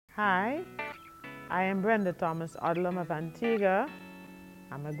Hi, I am Brenda Thomas-Odlum of Antigua.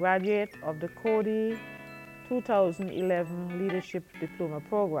 I'm a graduate of the Coady 2011 Leadership Diploma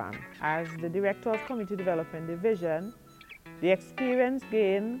program. As the Director of Community Development Division, the experience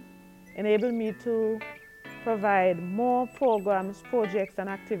gained enabled me to provide more programs, projects, and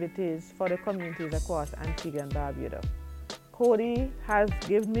activities for the communities across Antigua and Barbuda. Coady has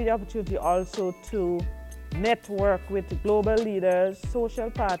given me the opportunity also to network with global leaders, social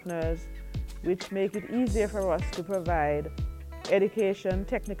partners, which make it easier for us to provide education,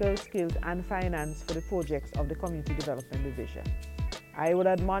 technical skills, and finance for the projects of the Community Development Division. I would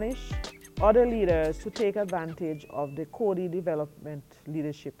admonish other leaders to take advantage of the Coady Development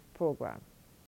Leadership Program.